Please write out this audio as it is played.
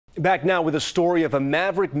Back now with a story of a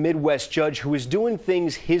maverick Midwest judge who is doing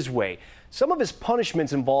things his way. Some of his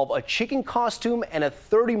punishments involve a chicken costume and a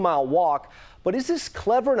 30-mile walk. But is this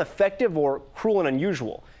clever and effective or cruel and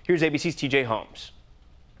unusual? Here's ABC's TJ Holmes.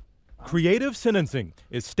 Creative sentencing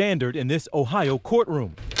is standard in this Ohio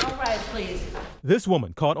courtroom. All right, please. This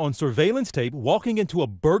woman caught on surveillance tape walking into a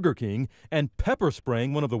Burger King and pepper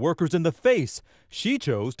spraying one of the workers in the face. She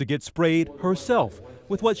chose to get sprayed herself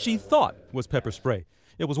with what she thought was pepper spray.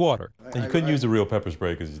 It was water. And you couldn't use the real pepper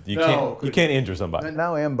spray because you can't injure somebody.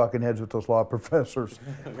 Now I am bucking heads with those law professors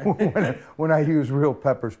when I use real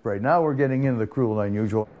pepper spray. Now we're getting into the cruel and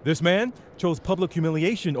unusual. This man chose public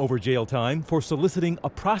humiliation over jail time for soliciting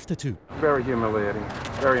a prostitute. Very humiliating,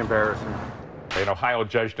 very embarrassing. An Ohio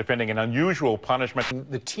judge defending an unusual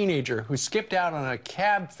punishment. The teenager who skipped out on a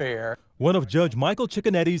cab fare. One of Judge Michael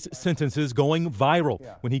Cicconetti's sentences going viral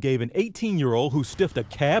when he gave an 18-year-old who stiffed a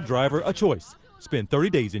cab driver a choice: spend 30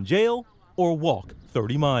 days in jail or walk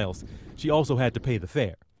 30 miles. She also had to pay the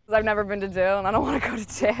fare. I've never been to jail and I don't want to go to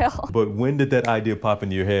jail. But when did that idea pop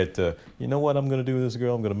into your head to, you know what I'm going to do with this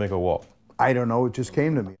girl? I'm going to make her walk? I don't know. It just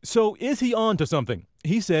came to me. So is he on to something?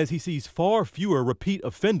 He says he sees far fewer repeat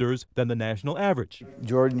offenders than the national average.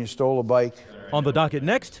 Jordan, you stole a bike. On the docket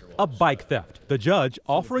next, a bike theft. The judge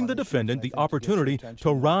offering the defendant the opportunity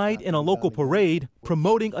to ride in a local parade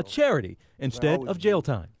promoting a charity instead of jail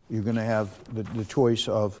time. You're going to have the choice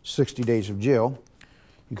of 60 days of jail.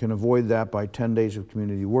 You can avoid that by 10 days of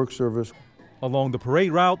community work service. Along the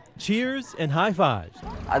parade route, cheers and high fives.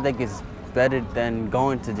 I think it's better than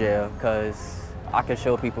going to jail because I can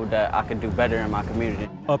show people that I can do better in my community.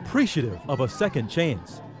 Appreciative of a second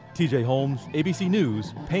chance. TJ Holmes, ABC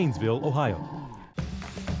News, Painesville, Ohio.